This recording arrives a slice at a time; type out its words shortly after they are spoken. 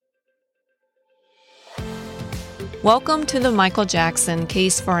Welcome to the Michael Jackson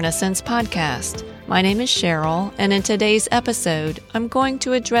Case for Innocence podcast. My name is Cheryl, and in today's episode, I'm going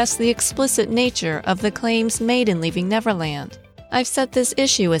to address the explicit nature of the claims made in Leaving Neverland. I've set this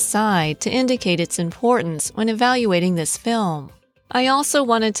issue aside to indicate its importance when evaluating this film. I also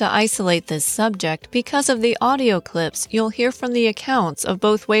wanted to isolate this subject because of the audio clips you'll hear from the accounts of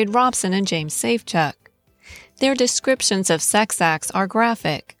both Wade Robson and James Safechuck. Their descriptions of sex acts are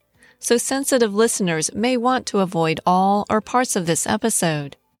graphic, so sensitive listeners may want to avoid all or parts of this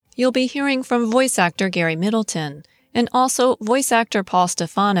episode. You'll be hearing from voice actor Gary Middleton, and also voice actor Paul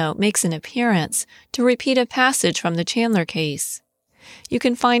Stefano makes an appearance to repeat a passage from the Chandler case. You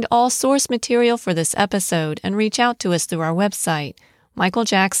can find all source material for this episode and reach out to us through our website,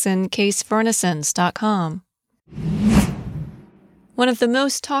 michaeljacksoncaseforInnocence.com. One of the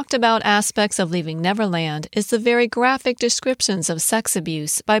most talked about aspects of Leaving Neverland is the very graphic descriptions of sex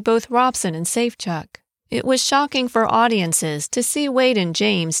abuse by both Robson and Safechuck. It was shocking for audiences to see Wade and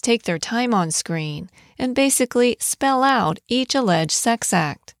James take their time on screen and basically spell out each alleged sex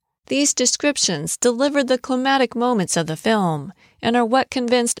act. These descriptions delivered the climatic moments of the film and are what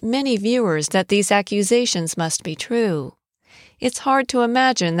convinced many viewers that these accusations must be true. It's hard to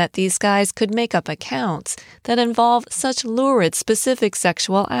imagine that these guys could make up accounts that involve such lurid specific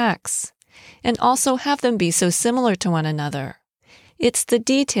sexual acts, and also have them be so similar to one another. It's the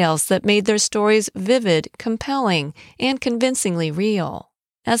details that made their stories vivid, compelling, and convincingly real.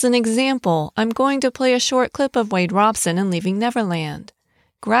 As an example, I'm going to play a short clip of Wade Robson in Leaving Neverland,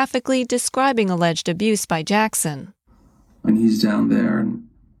 graphically describing alleged abuse by Jackson. When he's down there and,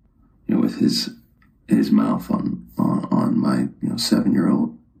 with his mouth on my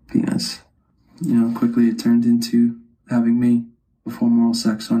 7-year-old penis, quickly it turned into having me perform oral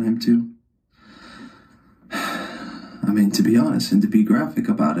sex on him too. I mean, to be honest and to be graphic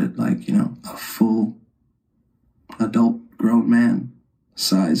about it, a full adult grown man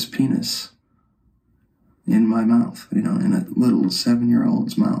size penis in my mouth, in a little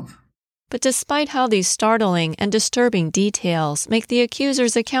 7-year-old's mouth. But despite how these startling and disturbing details make the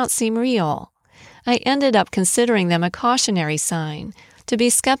accuser's account seem real, I ended up considering them a cautionary sign to be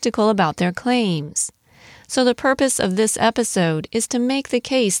skeptical about their claims. So the purpose of this episode is to make the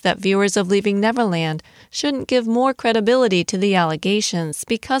case that viewers of Leaving Neverland shouldn't give more credibility to the allegations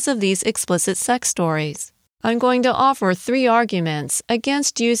because of these explicit sex stories. I'm going to offer 3 arguments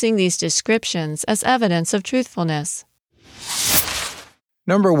against using these descriptions as evidence of truthfulness.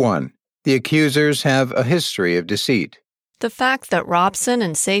 Number 1. The accusers have a history of deceit. The fact that Robson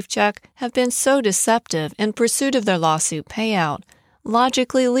and Safechuck have been so deceptive in pursuit of their lawsuit payout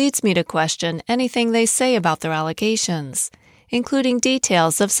logically leads me to question anything they say about their allegations, including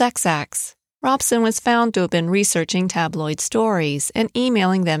details of sex acts. Robson was found to have been researching tabloid stories and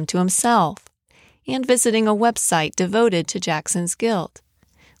emailing them to himself, and visiting a website devoted to Jackson's guilt,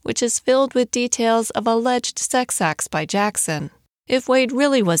 which is filled with details of alleged sex acts by Jackson. If Wade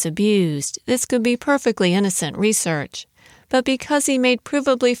really was abused, this could be perfectly innocent research. But because he made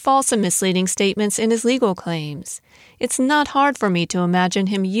provably false and misleading statements in his legal claims, it's not hard for me to imagine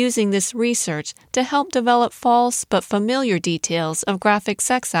him using this research to help develop false but familiar details of graphic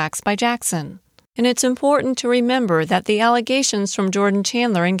sex acts by Jackson. And it's important to remember that the allegations from Jordan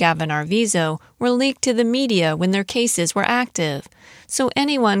Chandler and Gavin Arvizo were leaked to the media when their cases were active, so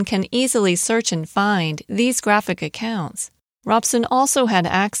anyone can easily search and find these graphic accounts. Robson also had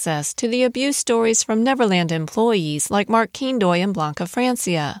access to the abuse stories from Neverland employees like Mark Keendoy and Blanca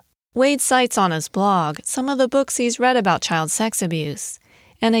Francia. Wade cites on his blog some of the books he's read about child sex abuse.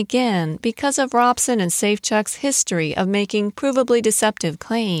 And again, because of Robson and Safechuck's history of making provably deceptive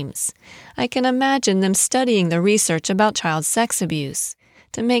claims, I can imagine them studying the research about child sex abuse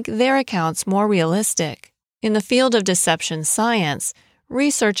to make their accounts more realistic. In the field of deception science,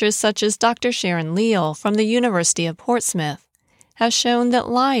 researchers such as Dr. Sharon Leal from the University of Portsmouth has shown that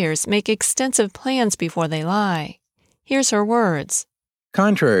liars make extensive plans before they lie. Here's her words.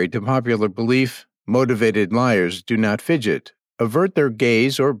 Contrary to popular belief, motivated liars do not fidget, avert their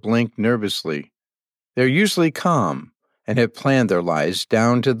gaze, or blink nervously. They're usually calm and have planned their lies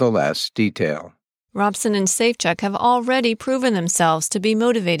down to the last detail. Robson and Safechuck have already proven themselves to be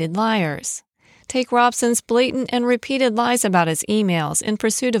motivated liars. Take Robson's blatant and repeated lies about his emails in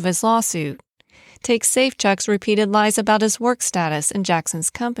pursuit of his lawsuit. Take Safechuck's repeated lies about his work status in Jackson's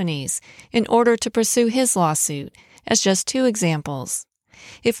companies in order to pursue his lawsuit, as just 2 examples.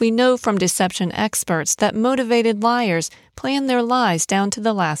 If we know from deception experts that motivated liars plan their lies down to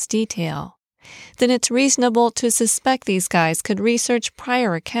the last detail, then it's reasonable to suspect these guys could research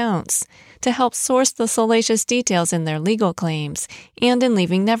prior accounts to help source the salacious details in their legal claims and in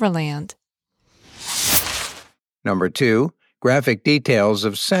Leaving Neverland. Number 2, graphic details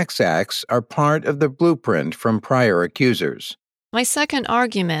of sex acts are part of the blueprint from prior accusers. My second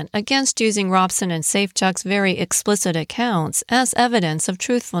argument against using Robson and Safechuck's very explicit accounts as evidence of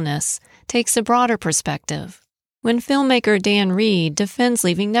truthfulness takes a broader perspective. When filmmaker Dan Reed defends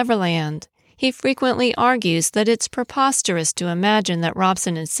Leaving Neverland, he frequently argues that it's preposterous to imagine that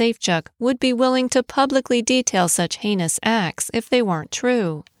Robson and Safechuck would be willing to publicly detail such heinous acts if they weren't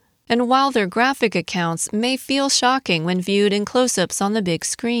true. And while their graphic accounts may feel shocking when viewed in close-ups on the big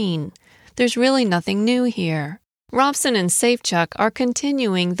screen, there's really nothing new here. Robson and Safechuck are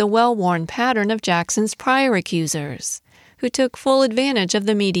continuing the well-worn pattern of Jackson's prior accusers, who took full advantage of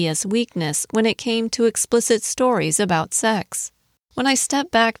the media's weakness when it came to explicit stories about sex. When I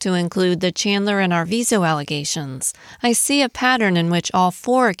step back to include the Chandler and Arvizo allegations, I see a pattern in which all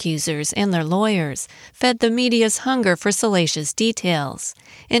 4 accusers and their lawyers fed the media's hunger for salacious details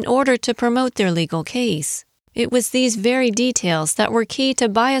in order to promote their legal case. It was these very details that were key to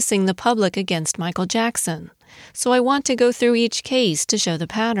biasing the public against Michael Jackson, so I want to go through each case to show the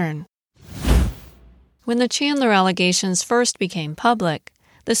pattern. When the Chandler allegations first became public,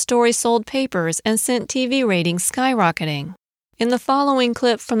 the story sold papers and sent TV ratings skyrocketing. In the following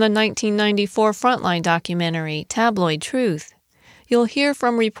clip from the 1994 Frontline documentary, Tabloid Truth, you'll hear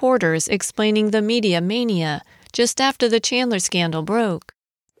from reporters explaining the media mania just after the Chandler scandal broke.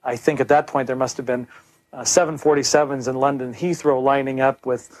 I think at that point there must have been 747s in London Heathrow lining up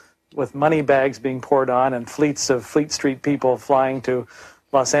with money bags being poured on and fleets of Fleet Street people flying to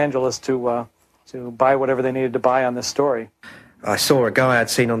Los Angeles to buy whatever they needed to buy on this story. I saw a guy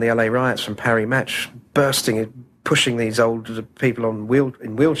I'd seen on the LA riots from Parry Match pushing these old people in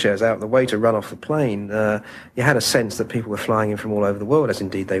wheelchairs out of the way to run off the plane. You had a sense that people were flying in from all over the world, as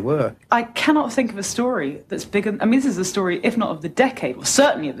indeed they were. I cannot think of a story that's bigger. I mean, this is a story, if not of the decade, well,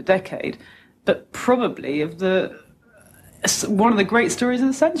 certainly of the decade, but probably of one of the great stories of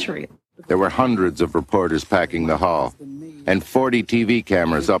the century. There were hundreds of reporters packing the hall, and 40 TV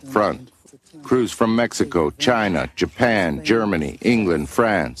cameras up front. Crews from Mexico, China, Japan, Germany, England,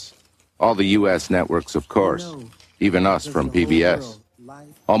 France. All the U.S. networks, of course. Even us from PBS.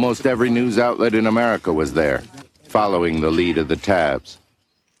 Almost every news outlet in America was there, following the lead of the tabs.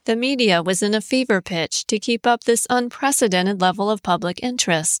 The media was in a fever pitch to keep up this unprecedented level of public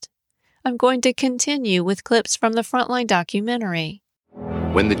interest. I'm going to continue with clips from the Frontline documentary.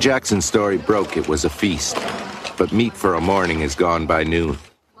 When the Jackson story broke, it was a feast. But meat for a morning is gone by noon.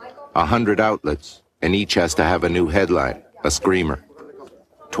 100 outlets, and each has to have a new headline, a screamer.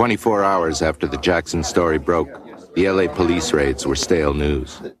 24 hours after the Jackson story broke, the LA police raids were stale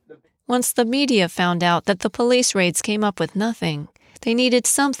news. Once the media found out that the police raids came up with nothing, they needed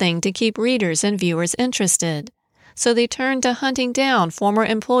something to keep readers and viewers interested. So they turned to hunting down former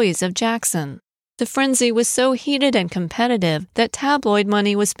employees of Jackson. The frenzy was so heated and competitive that tabloid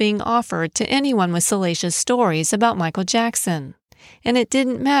money was being offered to anyone with salacious stories about Michael Jackson. And it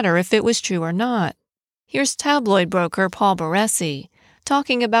didn't matter if it was true or not. Here's tabloid broker Paul Baresi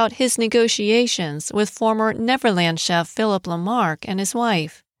talking about his negotiations with former Neverland chef Philip Lamarck and his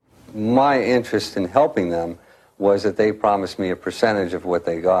wife. My interest in helping them was that they promised me a percentage of what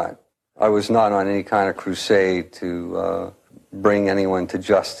they got. I was not on any kind of crusade to bring anyone to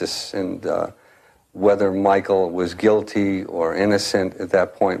justice, and whether Michael was guilty or innocent at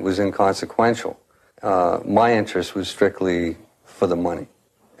that point was inconsequential. My interest was strictly for the money,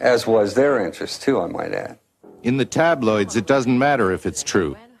 as was their interest too, I might add. In the tabloids, it doesn't matter if it's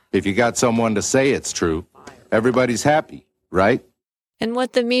true. If you got someone to say it's true, everybody's happy, right? And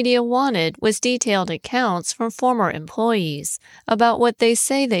what the media wanted was detailed accounts from former employees about what they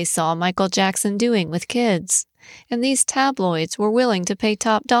say they saw Michael Jackson doing with kids. And these tabloids were willing to pay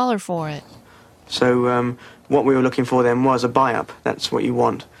top dollar for it. So what we were looking for then was a buy-up. That's what you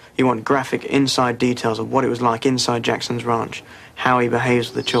want. You want graphic inside details of what it was like inside Jackson's ranch, how he behaves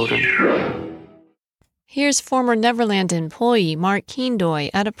with the children. Here's former Neverland employee Mark Keendoy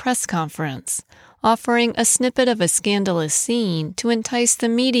at a press conference, offering a snippet of a scandalous scene to entice the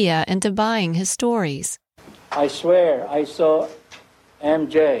media into buying his stories. I swear I saw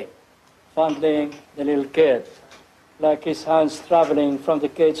MJ fondling the little kid, like his hands traveling from the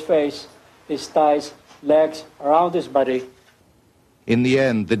kid's face, his thighs, legs, around his body. In the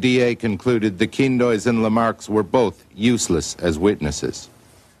end, the DA concluded the Keendoys and Lamarcks were both useless as witnesses.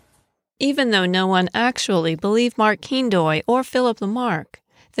 Even though no one actually believed Mark Keendoy or Philip Lamarck,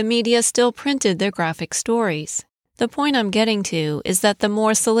 the media still printed their graphic stories. The point I'm getting to is that the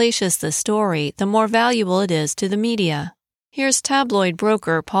more salacious the story, the more valuable it is to the media. Here's tabloid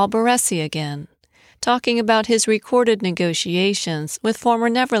broker Paul Baresi again, talking about his recorded negotiations with former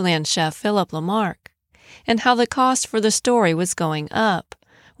Neverland chef Philip Lamarck. and how the cost for the story was going up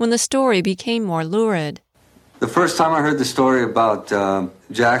when the story became more lurid. The first time I heard the story about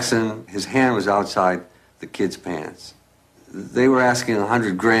Jackson, his hand was outside the kid's pants. They were asking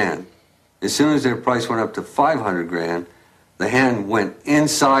 $100,000. As soon as their price went up to $500,000, the hand went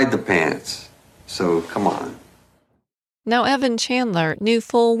inside the pants. So, come on. Now, Evan Chandler knew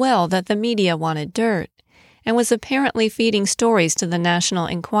full well that the media wanted dirt and was apparently feeding stories to the National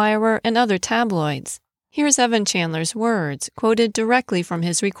Enquirer and other tabloids. Here's Evan Chandler's words, quoted directly from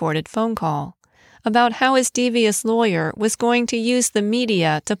his recorded phone call, about how his devious lawyer was going to use the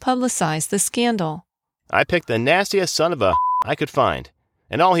media to publicize the scandal. I picked the nastiest son of a I could find,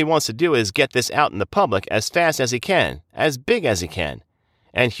 and all he wants to do is get this out in the public as fast as he can, as big as he can,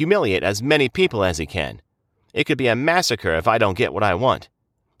 and humiliate as many people as he can. It could be a massacre if I don't get what I want.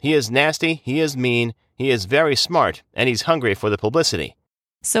 He is nasty, he is mean, he is very smart, and he's hungry for the publicity.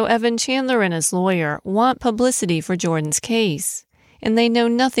 So Evan Chandler and his lawyer want publicity for Jordan's case, and they know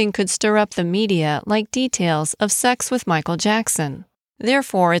nothing could stir up the media like details of sex with Michael Jackson.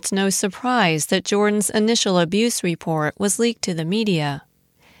 Therefore, it's no surprise that Jordan's initial abuse report was leaked to the media.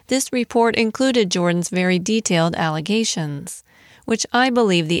 This report included Jordan's very detailed allegations, which I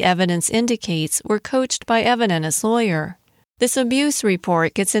believe the evidence indicates were coached by Evan and his lawyer. This abuse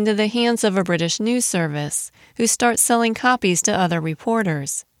report gets into the hands of a British news service, who starts selling copies to other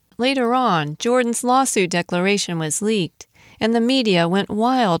reporters. Later on, Jordan's lawsuit declaration was leaked, and the media went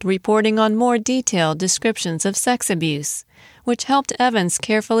wild reporting on more detailed descriptions of sex abuse, which helped Evan's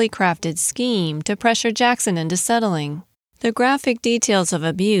carefully crafted scheme to pressure Jackson into settling. The graphic details of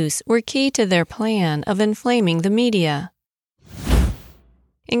abuse were key to their plan of inflaming the media.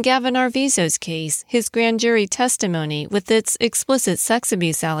 In Gavin Arvizo's case, his grand jury testimony with its explicit sex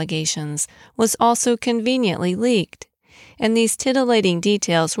abuse allegations was also conveniently leaked, and these titillating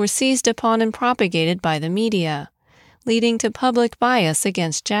details were seized upon and propagated by the media, leading to public bias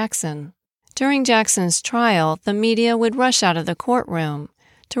against Jackson. During Jackson's trial, the media would rush out of the courtroom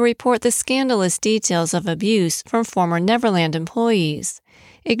to report the scandalous details of abuse from former Neverland employees,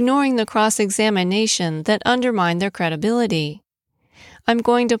 ignoring the cross-examination that undermined their credibility. I'm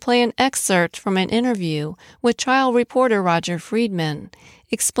going to play an excerpt from an interview with trial reporter Roger Friedman,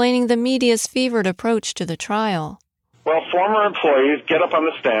 explaining the media's fevered approach to the trial. Well, former employees get up on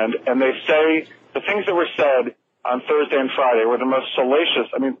the stand and they say the things that were said on Thursday and Friday were the most salacious.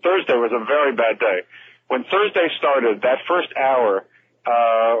 I mean, Thursday was a very bad day. When Thursday started, that first hour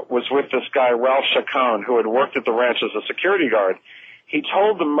was with this guy, Ralph Chacon, who had worked at the ranch as a security guard. He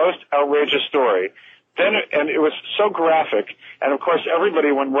told the most outrageous story. And it was so graphic, and of course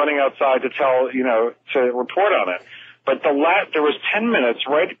everybody went running outside to to report on it. But there was 10 minutes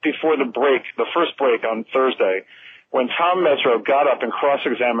right before the first break on Thursday, when Tom Mesereau got up and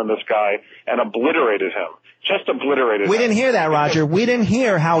cross-examined this guy and obliterated him. Just obliterated him. We didn't hear that, Roger. We didn't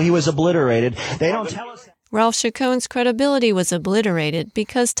hear how he was obliterated. They don't tell us that. Ralph Chacon's credibility was obliterated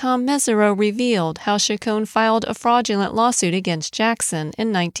because Tom Mesereau revealed how Chacon filed a fraudulent lawsuit against Jackson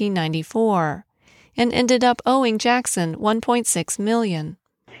in 1994. And ended up owing Jackson $1.6 million.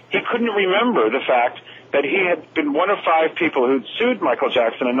 He couldn't remember the fact that he had been one of 5 people who'd sued Michael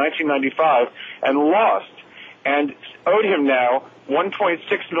Jackson in 1995 and lost, and owed him now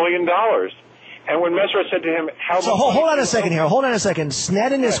 $1.6 million. And when Mesereau said to him, how much... So hold on a second here. Hold on a second.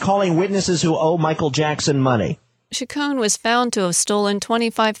 Sneddon is calling witnesses who owe Michael Jackson money. Chacon was found to have stolen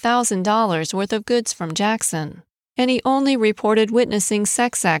 $25,000 worth of goods from Jackson, and he only reported witnessing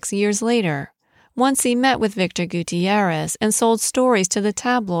sex acts years later. Once he met with Victor Gutierrez and sold stories to the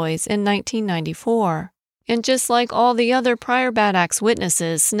tabloids in 1994. And just like all the other prior bad acts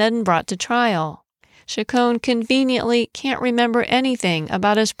witnesses Sneddon brought to trial, Chacon conveniently can't remember anything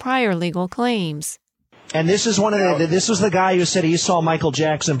about his prior legal claims. And this is this was the guy who said he saw Michael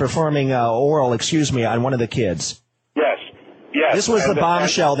Jackson performing oral, on one of the kids. Yes. Yes. This was the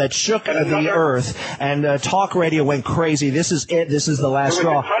bombshell that shook the earth, and talk radio went crazy. This is it. This is the last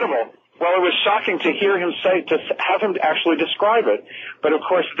straw. It was incredible. Well, it was shocking to hear him to have him actually describe it. But of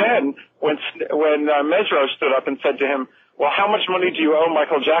course, then when Mesereau stood up and said to him, "Well, how much money do you owe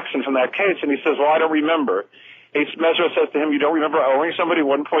Michael Jackson from that case?" and he says, "Well, I don't remember." Mesereau says to him, "You don't remember owing somebody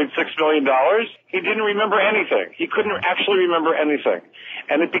 $1.6 million?" He didn't remember anything. He couldn't actually remember anything,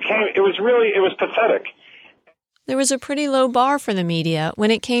 and it was pathetic. There was a pretty low bar for the media when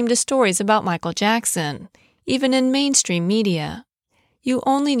it came to stories about Michael Jackson, even in mainstream media. You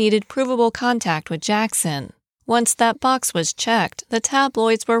only needed provable contact with Jackson. Once that box was checked, the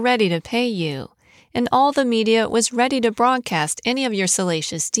tabloids were ready to pay you, and all the media was ready to broadcast any of your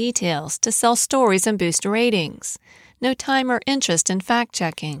salacious details to sell stories and boost ratings. No time or interest in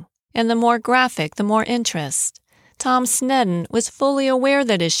fact-checking. And the more graphic, the more interest. Tom Sneddon was fully aware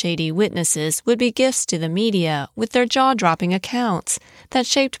that his shady witnesses would be gifts to the media with their jaw-dropping accounts that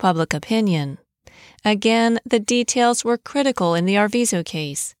shaped public opinion. Again, the details were critical in the Arvizo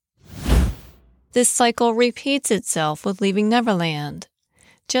case. This cycle repeats itself with Leaving Neverland.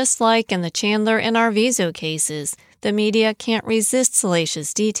 Just like in the Chandler and Arvizo cases, the media can't resist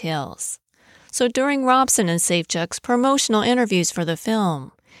salacious details. So during Robson and Safechuck's promotional interviews for the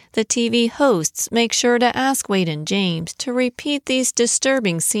film, the TV hosts make sure to ask Wade and James to repeat these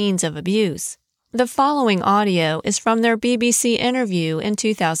disturbing scenes of abuse. The following audio is from their BBC interview in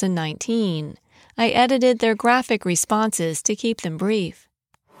 2019. I edited their graphic responses to keep them brief.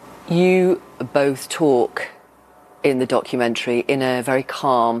 You both talk in the documentary in a very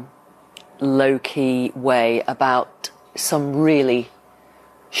calm, low-key way about some really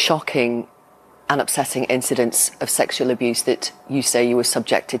shocking and upsetting incidents of sexual abuse that you say you were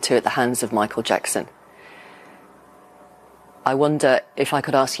subjected to at the hands of Michael Jackson. I wonder if I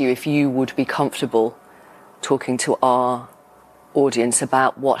could ask you if you would be comfortable talking to our audience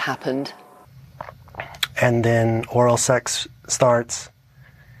about what happened. And then oral sex starts.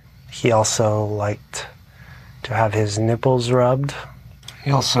 He also liked to have his nipples rubbed.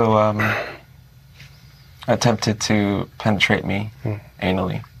 He also attempted to penetrate me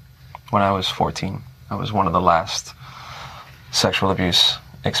anally. When I was 14, that was one of the last sexual abuse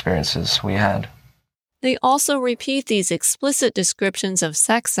experiences we had. They also repeat these explicit descriptions of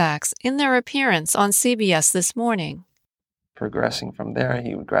sex acts in their appearance on CBS This Morning. Progressing from there,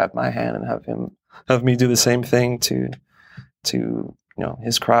 he would grab my hand and have me do the same thing to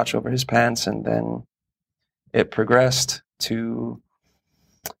his crotch over his pants, and then it progressed to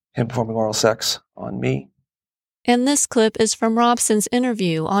him performing oral sex on me. And this clip is from Robson's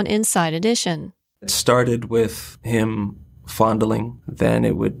interview on Inside Edition. It started with him fondling, then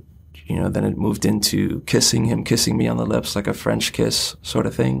it moved into kissing me on the lips like a French kiss sort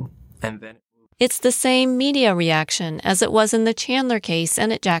of thing. And then it's the same media reaction as it was in the Chandler case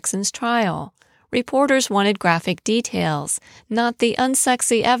and at Jackson's trial. Reporters wanted graphic details, not the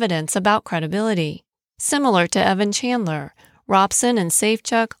unsexy evidence about credibility. Similar to Evan Chandler, Robson and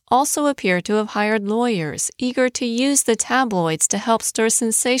Safechuck also appear to have hired lawyers eager to use the tabloids to help stir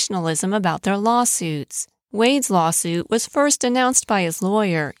sensationalism about their lawsuits. Wade's lawsuit was first announced by his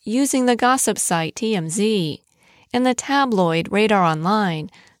lawyer using the gossip site TMZ, and the tabloid Radar Online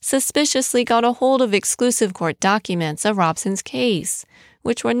suspiciously got a hold of exclusive court documents of Robson's case,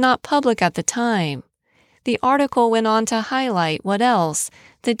 which were not public at the time. The article went on to highlight what else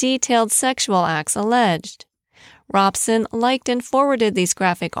the detailed sexual acts alleged. Robson liked and forwarded these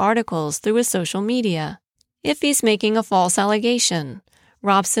graphic articles through his social media. If he's making a false allegation,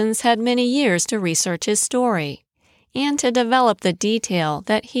 Robson's had many years to research his story and to develop the detail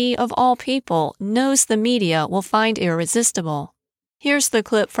that he, of all people, knows the media will find irresistible. Here's the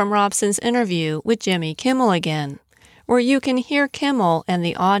clip from Robson's interview with Jimmy Kimmel again, where you can hear Kimmel and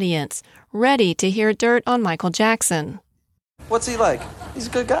the audience ready to hear dirt on Michael Jackson. What's he like? He's a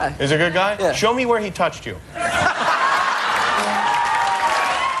good guy. He's a good guy? Yeah. Show me where he touched you.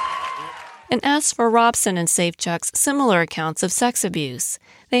 And as for Robson and Safechuck's similar accounts of sex abuse,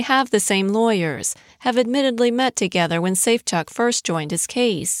 they have the same lawyers, have admittedly met together when Safechuck first joined his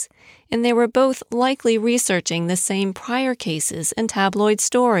case, and they were both likely researching the same prior cases and tabloid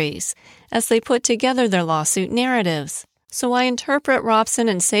stories as they put together their lawsuit narratives. So I interpret Robson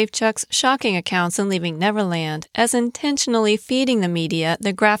and Safechuck's shocking accounts in Leaving Neverland as intentionally feeding the media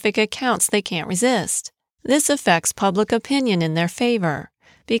the graphic accounts they can't resist. This affects public opinion in their favor,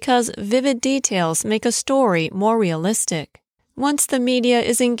 because vivid details make a story more realistic. Once the media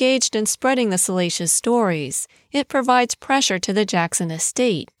is engaged in spreading the salacious stories, it provides pressure to the Jackson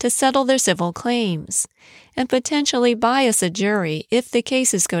estate to settle their civil claims, and potentially bias a jury if the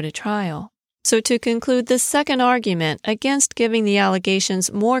cases go to trial. So to conclude the second argument against giving the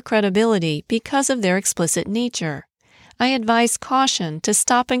allegations more credibility because of their explicit nature, I advise caution to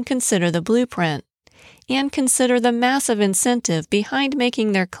stop and consider the blueprint, and consider the massive incentive behind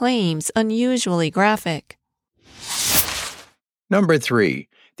making their claims unusually graphic. Number 3.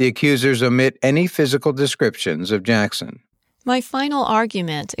 The accusers omit any physical descriptions of Jackson. My final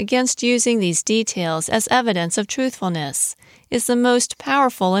argument against using these details as evidence of truthfulness is the most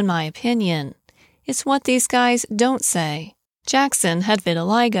powerful in my opinion. It's what these guys don't say. Jackson had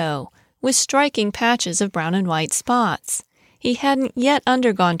vitiligo, with striking patches of brown and white spots. He hadn't yet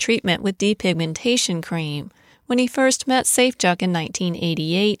undergone treatment with depigmentation cream when he first met Safechuck in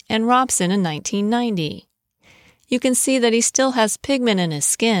 1988 and Robson in 1990. You can see that he still has pigment in his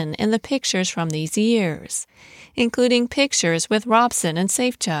skin in the pictures from these years, including pictures with Robson and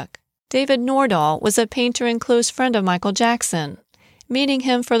Safechuck. David Nordahl was a painter and close friend of Michael Jackson, meeting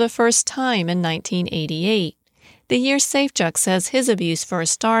him for the first time in 1988, the year Safechuck says his abuse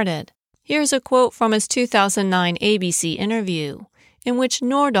first started. Here's a quote from his 2009 ABC interview, in which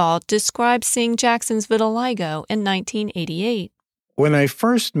Nordahl describes seeing Jackson's vitiligo in 1988. When I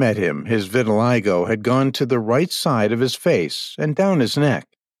first met him, his vitiligo had gone to the right side of his face and down his neck.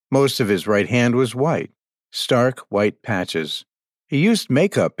 Most of his right hand was white, stark white patches. He used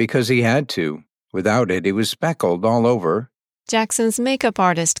makeup because he had to. Without it, he was speckled all over. Jackson's makeup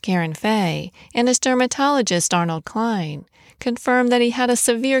artist Karen Fay and his dermatologist Arnold Klein confirmed that he had a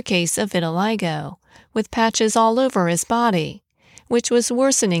severe case of vitiligo, with patches all over his body, which was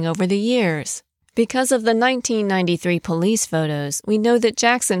worsening over the years. Because of the 1993 police photos, we know that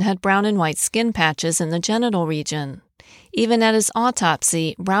Jackson had brown and white skin patches in the genital region. Even at his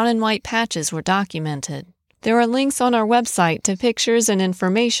autopsy, brown and white patches were documented. There are links on our website to pictures and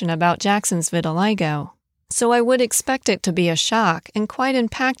information about Jackson's vitiligo. So I would expect it to be a shock and quite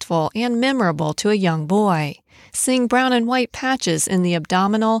impactful and memorable to a young boy, seeing brown and white patches in the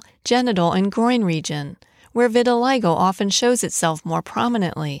abdominal, genital, and groin region, where vitiligo often shows itself more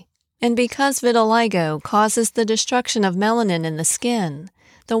prominently. And because vitiligo causes the destruction of melanin in the skin,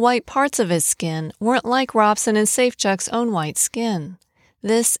 the white parts of his skin weren't like Robson and Safechuck's own white skin.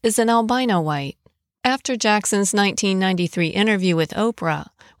 This is an albino white. After Jackson's 1993 interview with Oprah,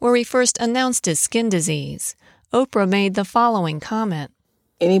 where he first announced his skin disease, Oprah made the following comment.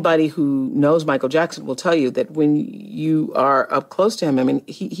 Anybody who knows Michael Jackson will tell you that when you are up close to him, I mean,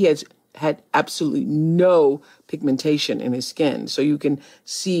 he has had absolutely no pigmentation in his skin. So you can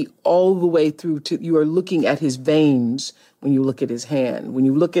see all the way through to, you are looking at his veins when you look at his hand. When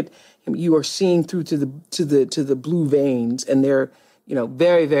you look at him, you are seeing through to the blue veins, and they're,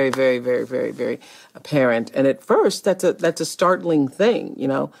 very, very, very, very, very, very apparent. And at first, that's a startling thing,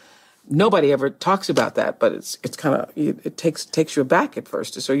 Nobody ever talks about that, but it's kind of, it takes you aback at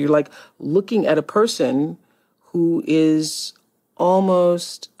first. So you're like looking at a person who is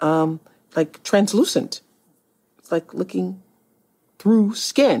almost like translucent. It's like looking through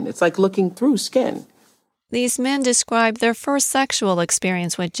skin. It's like looking through skin. These men describe their first sexual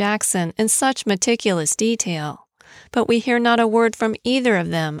experience with Jackson in such meticulous detail, but we hear not a word from either of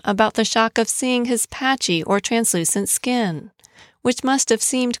them about the shock of seeing his patchy or translucent skin, which must have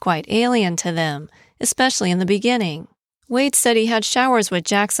seemed quite alien to them, especially in the beginning. Wade said he had showers with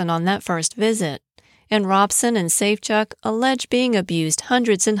Jackson on that first visit, and Robson and Safechuck allege being abused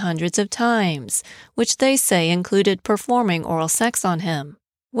hundreds and hundreds of times, which they say included performing oral sex on him.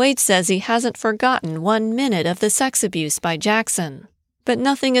 Wade says he hasn't forgotten 1 minute of the sex abuse by Jackson, but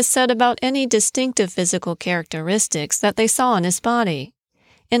nothing is said about any distinctive physical characteristics that they saw in his body.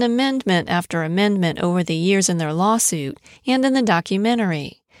 In amendment after amendment over the years in their lawsuit and in the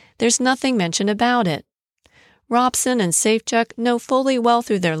documentary, there's nothing mentioned about it. Robson and Safechuck know fully well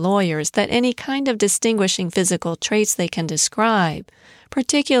through their lawyers that any kind of distinguishing physical traits they can describe,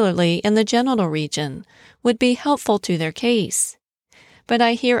 particularly in the genital region, would be helpful to their case. But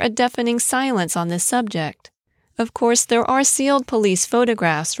I hear a deafening silence on this subject. Of course, there are sealed police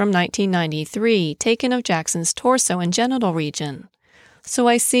photographs from 1993 taken of Jackson's torso and genital region, so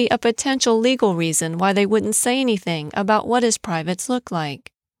I see a potential legal reason why they wouldn't say anything about what his privates look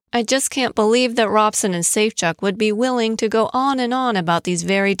like. I just can't believe that Robson and Safechuck would be willing to go on and on about these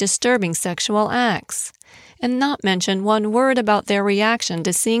very disturbing sexual acts, and not mention one word about their reaction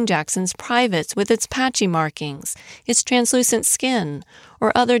to seeing Jackson's privates with its patchy markings, its translucent skin,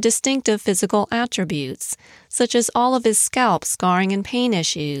 or other distinctive physical attributes, such as all of his scalp scarring and pain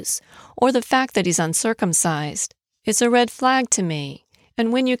issues, or the fact that he's uncircumcised. It's a red flag to me.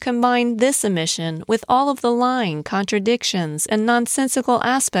 And when you combine this omission with all of the lying, contradictions, and nonsensical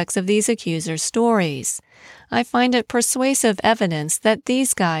aspects of these accusers' stories, I find it persuasive evidence that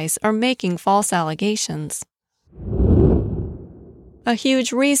these guys are making false allegations. A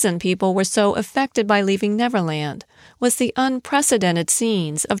huge reason people were so affected by Leaving Neverland was the unprecedented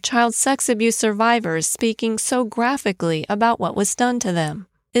scenes of child sex abuse survivors speaking so graphically about what was done to them,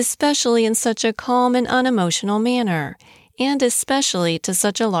 especially in such a calm and unemotional manner, and especially to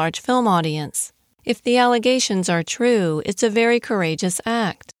such a large film audience. If the allegations are true, it's a very courageous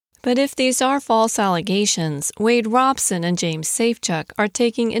act. But if these are false allegations, Wade Robson and James Safechuck are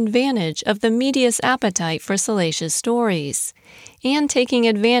taking advantage of the media's appetite for salacious stories, and taking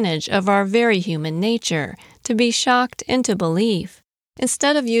advantage of our very human nature to be shocked into belief,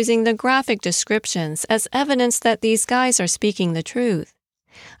 instead of using the graphic descriptions as evidence that these guys are speaking the truth.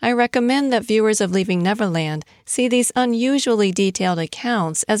 I recommend that viewers of Leaving Neverland see these unusually detailed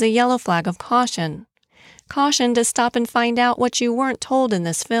accounts as a yellow flag of caution. Caution to stop and find out what you weren't told in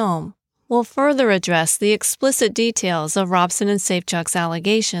this film. We'll further address the explicit details of Robson and Safechuck's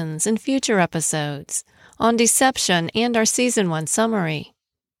allegations in future episodes, on deception and our Season 1 summary.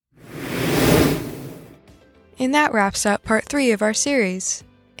 And that wraps up Part 3 of our series.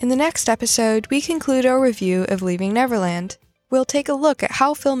 In the next episode, we conclude our review of Leaving Neverland. We'll take a look at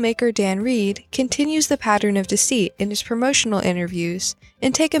how filmmaker Dan Reed continues the pattern of deceit in his promotional interviews,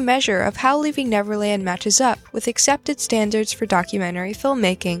 and take a measure of how Leaving Neverland matches up with accepted standards for documentary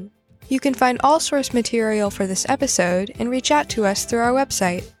filmmaking. You can find all source material for this episode and reach out to us through our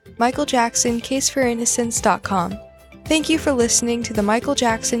website, michaeljacksonCaseForInnocence.com. Thank you for listening to the Michael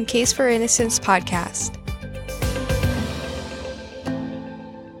Jackson Case for Innocence podcast.